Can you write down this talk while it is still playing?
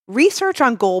Research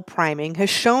on goal priming has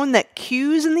shown that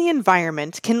cues in the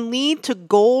environment can lead to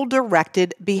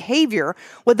goal-directed behavior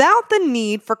without the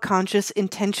need for conscious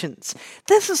intentions.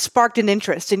 This has sparked an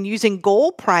interest in using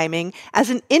goal priming as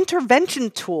an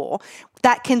intervention tool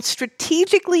that can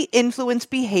strategically influence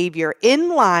behavior in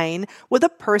line with a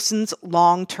person's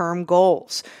long-term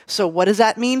goals. So what does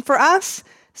that mean for us?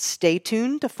 Stay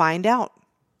tuned to find out.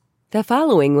 The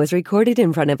following was recorded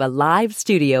in front of a live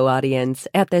studio audience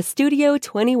at the Studio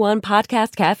 21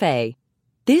 Podcast Cafe.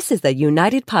 This is the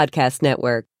United Podcast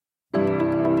Network.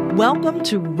 Welcome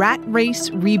to Rat Race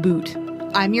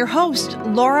Reboot. I'm your host,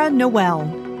 Laura Noel.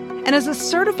 And as a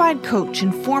certified coach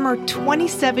and former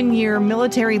 27-year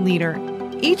military leader,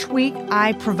 each week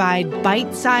I provide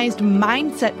bite-sized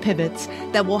mindset pivots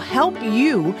that will help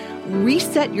you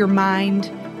reset your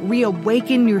mind,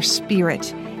 reawaken your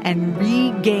spirit, and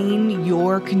regain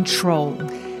your control.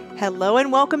 Hello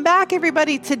and welcome back,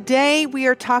 everybody. Today we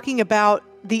are talking about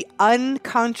the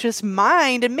unconscious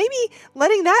mind and maybe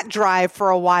letting that drive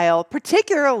for a while,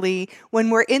 particularly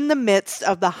when we're in the midst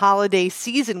of the holiday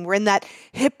season. We're in that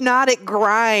hypnotic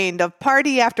grind of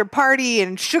party after party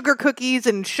and sugar cookies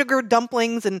and sugar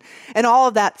dumplings and all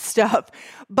of that stuff.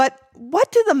 But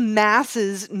what do the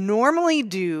masses normally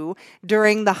do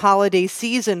during the holiday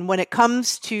season when it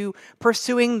comes to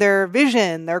pursuing their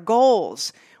vision, their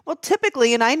goals? Well,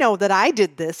 typically, and I know that I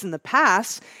did this in the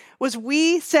past, was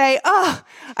we say,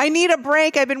 I need a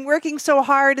break. I've been working so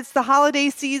hard. It's the holiday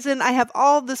season. I have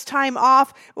all this time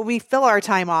off. Well, we fill our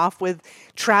time off with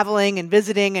traveling and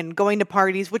visiting and going to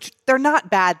parties, which they're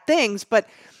not bad things. But,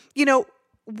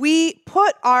 we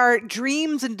put our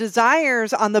dreams and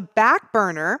desires on the back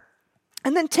burner.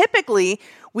 And then typically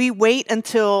we wait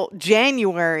until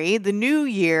January, the new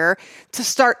year, to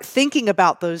start thinking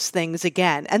about those things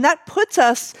again. And that puts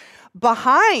us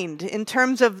behind in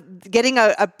terms of getting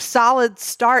a solid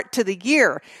start to the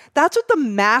year. That's what the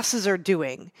masses are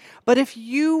doing. But if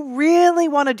you really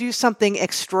want to do something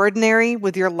extraordinary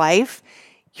with your life,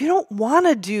 you don't want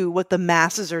to do what the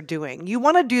masses are doing. You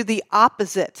want to do the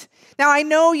opposite. Now, I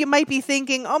know you might be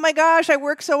thinking, oh my gosh, I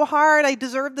work so hard. I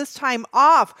deserve this time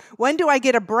off. When do I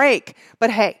get a break?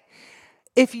 But hey,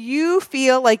 if you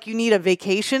feel like you need a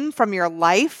vacation from your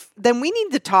life, then we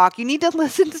need to talk. You need to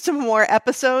listen to some more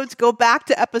episodes. Go back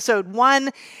to episode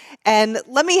 1 and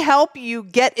let me help you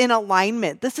get in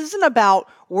alignment. This isn't about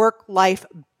work-life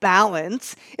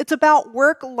balance. It's about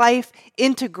work-life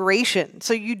integration.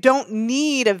 So you don't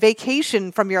need a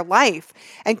vacation from your life.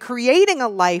 And creating a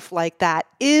life like that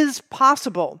is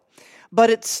possible. But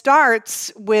it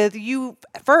starts with you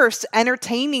first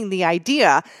entertaining the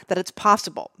idea that it's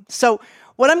possible. So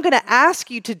what I'm going to ask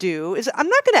you to do is I'm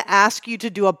not going to ask you to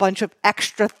do a bunch of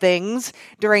extra things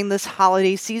during this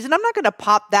holiday season. I'm not going to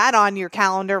pop that on your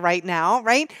calendar right now,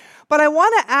 right? But I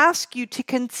want to ask you to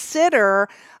consider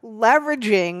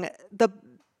leveraging the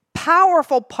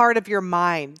powerful part of your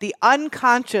mind, the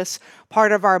unconscious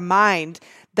part of our mind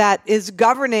that is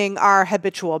governing our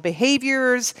habitual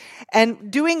behaviors and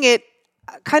doing it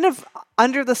kind of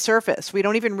under the surface. We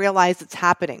don't even realize it's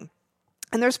happening.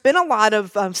 And there's been a lot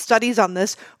of studies on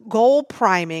this goal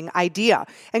priming idea.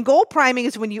 And goal priming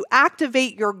is when you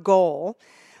activate your goal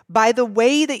by the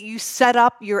way that you set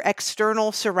up your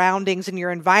external surroundings and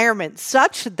your environment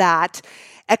such that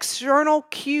external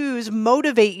cues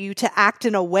motivate you to act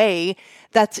in a way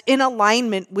that's in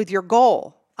alignment with your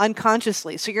goal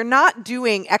unconsciously. So you're not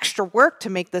doing extra work to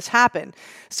make this happen.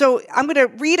 So I'm going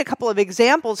to read a couple of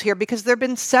examples here because there have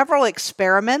been several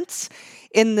experiments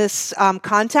in this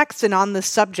context and on this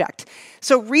subject.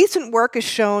 So recent work has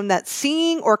shown that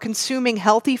seeing or consuming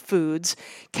healthy foods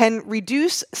can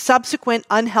reduce subsequent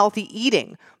unhealthy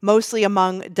eating, mostly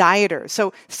among dieters.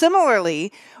 So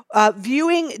similarly,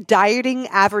 viewing dieting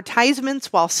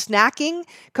advertisements while snacking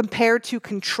compared to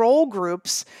control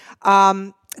groups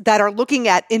that are looking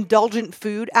at indulgent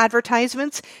food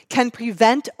advertisements can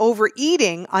prevent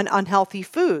overeating on unhealthy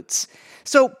foods.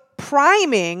 So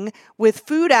priming with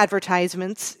food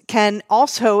advertisements can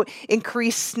also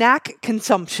increase snack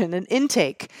consumption and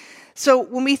intake. So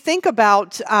when we think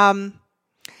about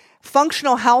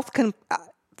functional health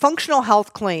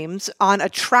claims on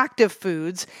attractive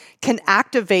foods can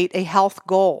activate a health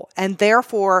goal and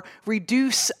therefore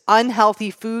reduce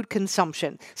unhealthy food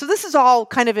consumption. So this is all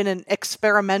kind of in an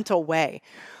experimental way.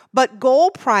 But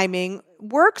goal priming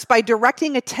works by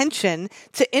directing attention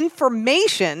to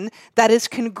information that is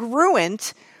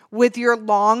congruent with your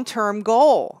long-term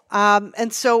goal.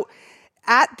 And so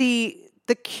the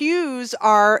cues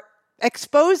are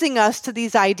exposing us to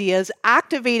these ideas,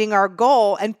 activating our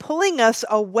goal, and pulling us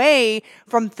away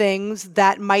from things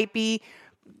that might be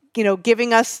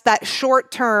giving us that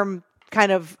short-term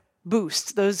kind of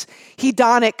boost, those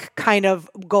hedonic kind of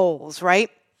goals, right?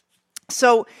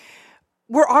 So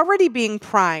we're already being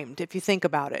primed if you think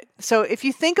about it. So if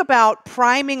you think about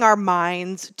priming our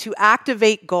minds to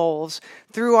activate goals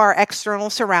through our external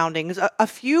surroundings, a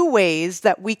few ways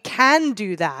that we can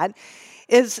do that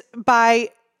is by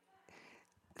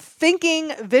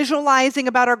thinking, visualizing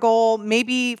about our goal,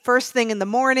 maybe first thing in the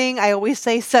morning. I always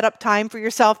say set up time for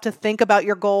yourself to think about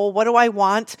your goal. What do I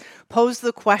want? Pose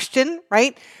the question,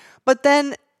 right? But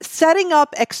then setting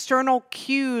up external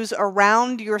cues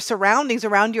around your surroundings,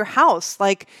 around your house,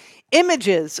 like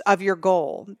images of your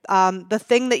goal, the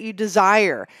thing that you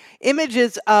desire,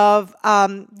 images of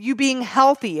you being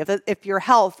healthy, if your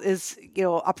health is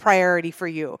a priority for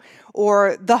you,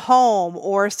 or the home,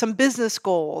 or some business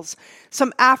goals,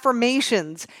 some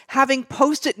affirmations, having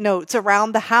Post-it notes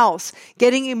around the house,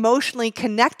 getting emotionally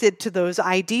connected to those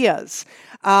ideas,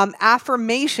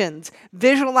 affirmations,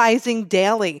 visualizing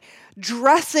daily,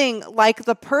 dressing like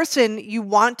the person you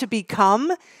want to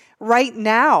become right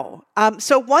now.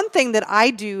 So one thing that I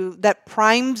do that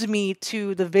primes me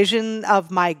to the vision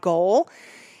of my goal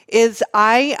is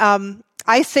I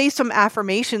say some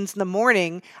affirmations in the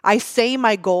morning. I say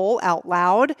my goal out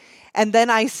loud, and then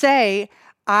I say,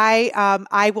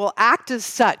 I will act as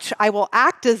such. I will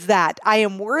act as that. I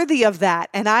am worthy of that,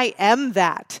 and I am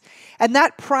that. And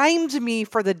that primes me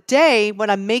for the day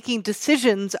when I'm making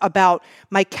decisions about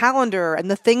my calendar and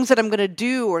the things that I'm going to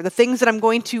do, or the things that I'm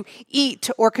going to eat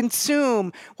or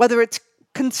consume, whether it's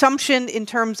consumption in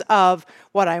terms of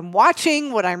what I'm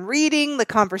watching, what I'm reading, the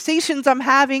conversations I'm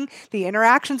having, the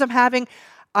interactions I'm having.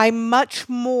 I'm much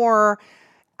more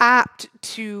apt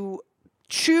to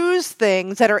choose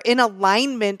things that are in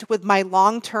alignment with my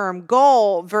long-term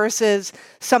goal versus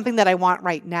something that I want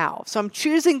right now. So I'm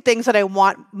choosing things that I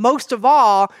want most of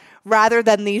all, rather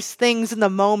than these things in the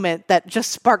moment that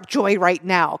just spark joy right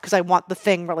now because I want the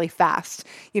thing really fast.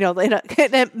 In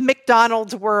a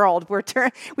McDonald's world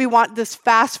where we want this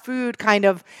fast food kind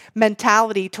of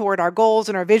mentality toward our goals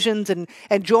and our visions and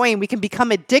joy, and we can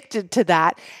become addicted to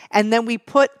that. And then we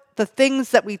put the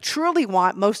things that we truly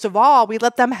want most of all, we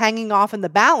let them hanging off in the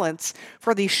balance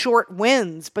for these short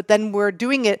wins, but then we're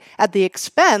doing it at the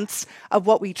expense of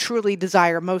what we truly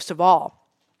desire most of all.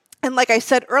 And like I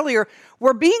said earlier,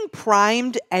 we're being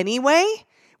primed anyway.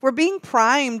 We're being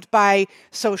primed by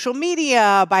social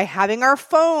media, by having our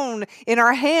phone in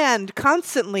our hand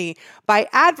constantly, by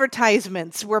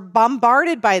advertisements. We're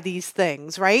bombarded by these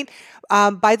things, right?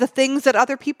 By the things that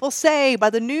other people say,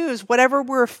 by the news, whatever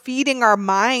we're feeding our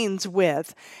minds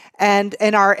with and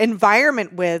our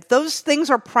environment with, those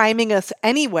things are priming us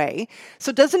anyway.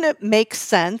 So doesn't it make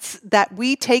sense that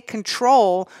we take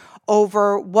control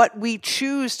over what we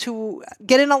choose to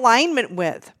get in alignment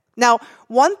with? Now,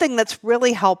 one thing that's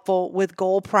really helpful with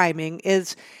goal priming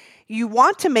is you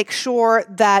want to make sure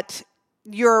that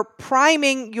you're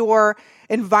priming your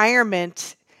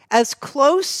environment as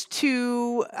close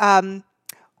to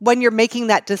when you're making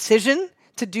that decision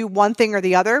to do one thing or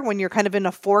the other, when you're kind of in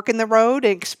a fork in the road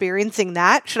and experiencing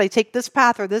that. Should I take this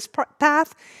path or this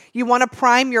path? You want to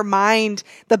prime your mind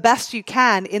the best you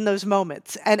can in those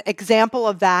moments. An example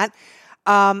of that,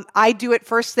 I do it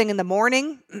first thing in the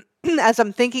morning as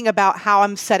I'm thinking about how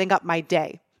I'm setting up my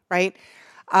day, right?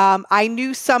 I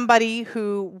knew somebody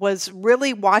who was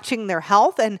really watching their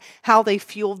health and how they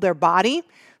fueled their body.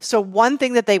 So one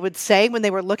thing that they would say when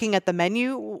they were looking at the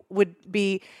menu would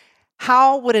be,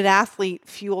 how would an athlete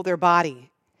fuel their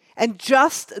body? And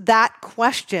just that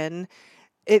question,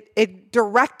 it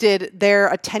directed their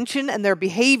attention and their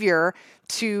behavior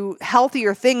to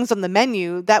healthier things on the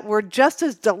menu that were just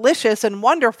as delicious and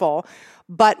wonderful,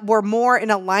 but were more in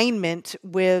alignment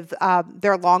with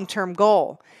their long-term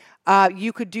goal.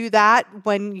 You could do that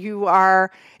when you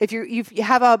if you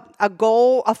have a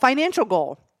goal, a financial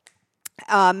goal.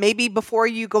 Maybe before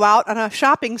you go out on a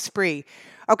shopping spree.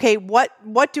 Okay,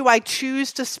 what do I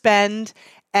choose to spend,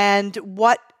 and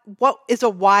what is a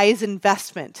wise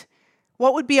investment?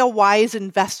 What would be a wise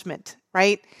investment,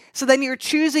 right? So then you're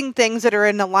choosing things that are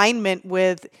in alignment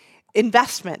with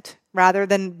investment rather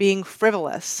than being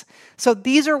frivolous. So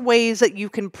these are ways that you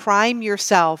can prime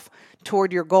yourself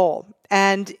toward your goal.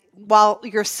 And while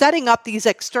you're setting up these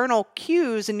external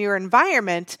cues in your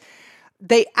environment,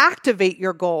 they activate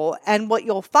your goal. And what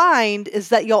you'll find is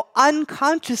that you'll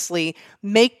unconsciously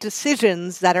make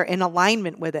decisions that are in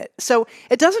alignment with it. So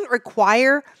it doesn't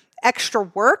require extra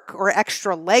work or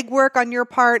extra legwork on your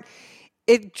part.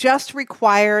 It just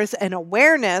requires an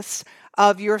awareness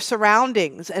of your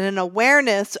surroundings and an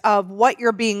awareness of what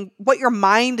your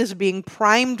mind is being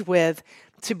primed with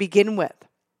to begin with.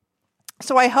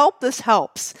 So I hope this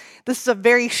helps. This is a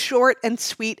very short and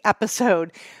sweet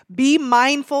episode. Be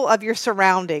mindful of your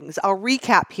surroundings. I'll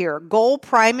recap here. Goal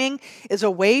priming is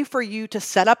a way for you to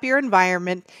set up your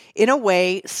environment in a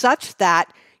way such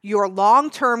that your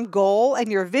long-term goal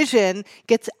and your vision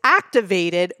gets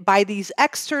activated by these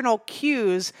external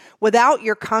cues without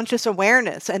your conscious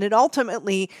awareness. And it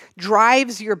ultimately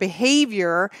drives your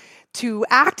behavior to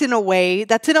act in a way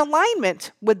that's in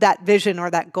alignment with that vision or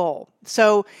that goal.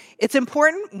 So it's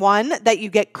important, one, that you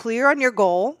get clear on your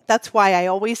goal. That's why I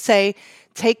always say,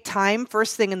 take time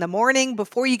first thing in the morning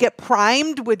before you get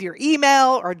primed with your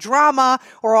email or drama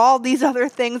or all these other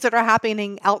things that are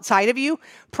happening outside of you.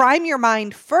 Prime your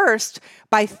mind first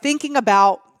by thinking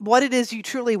about what it is you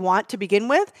truly want to begin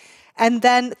with. And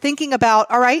then thinking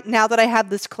about, all right, now that I have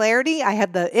this clarity, I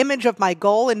have the image of my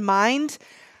goal in mind,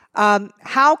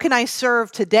 how can I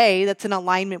serve today that's in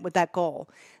alignment with that goal?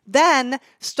 Then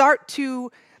start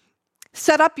to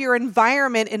set up your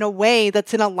environment in a way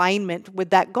that's in alignment with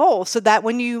that goal so that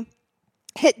when you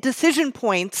hit decision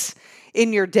points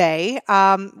in your day,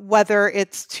 whether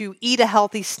it's to eat a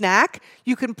healthy snack,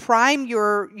 you can prime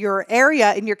your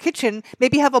area in your kitchen,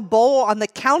 maybe have a bowl on the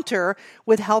counter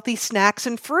with healthy snacks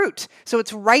and fruit. So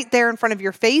it's right there in front of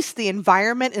your face. The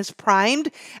environment is primed.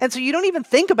 And so you don't even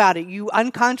think about it. You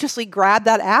unconsciously grab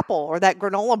that apple or that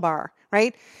granola bar,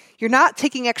 right? You're not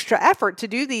taking extra effort to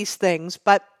do these things,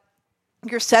 but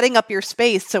you're setting up your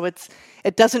space so it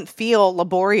doesn't feel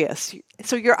laborious.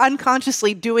 So you're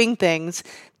unconsciously doing things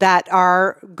that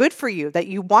are good for you, that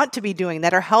you want to be doing,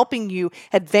 that are helping you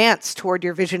advance toward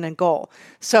your vision and goal.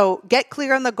 So get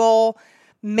clear on the goal,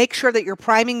 make sure that you're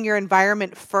priming your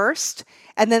environment first,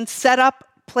 and then set up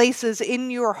places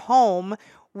in your home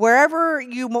wherever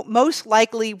you most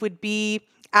likely would be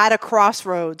at a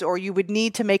crossroads, or you would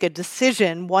need to make a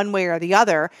decision one way or the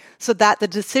other so that the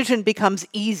decision becomes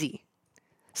easy.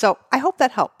 So I hope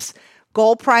that helps.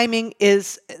 Goal priming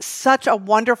is such a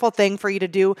wonderful thing for you to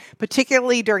do,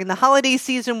 particularly during the holiday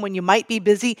season when you might be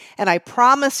busy. And I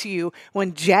promise you,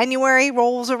 when January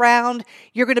rolls around,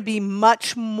 you're going to be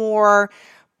much more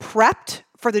prepped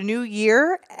for the new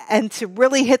year and to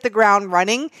really hit the ground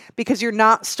running because you're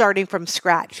not starting from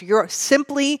scratch. You're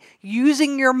simply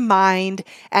using your mind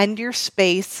and your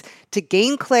space to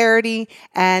gain clarity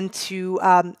and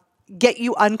to get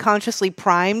you unconsciously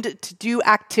primed to do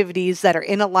activities that are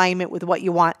in alignment with what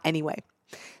you want anyway.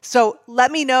 So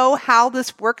let me know how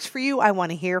this works for you. I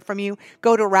want to hear from you.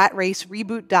 Go to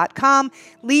ratracereboot.com.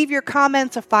 Leave your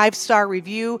comments, a 5-star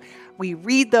review. We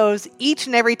read those each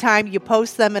and every time you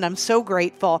post them, and I'm so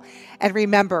grateful. And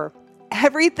remember,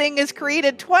 everything is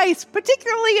created twice,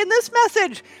 particularly in this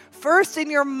message. First in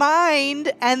your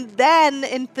mind and then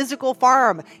in physical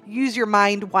form. Use your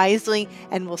mind wisely,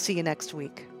 and we'll see you next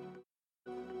week.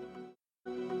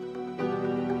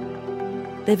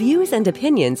 The views and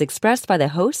opinions expressed by the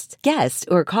hosts, guests,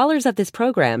 or callers of this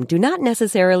program do not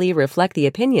necessarily reflect the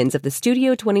opinions of the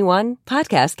Studio 21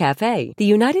 Podcast Cafe, the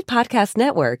United Podcast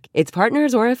Network, its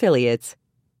partners, or affiliates.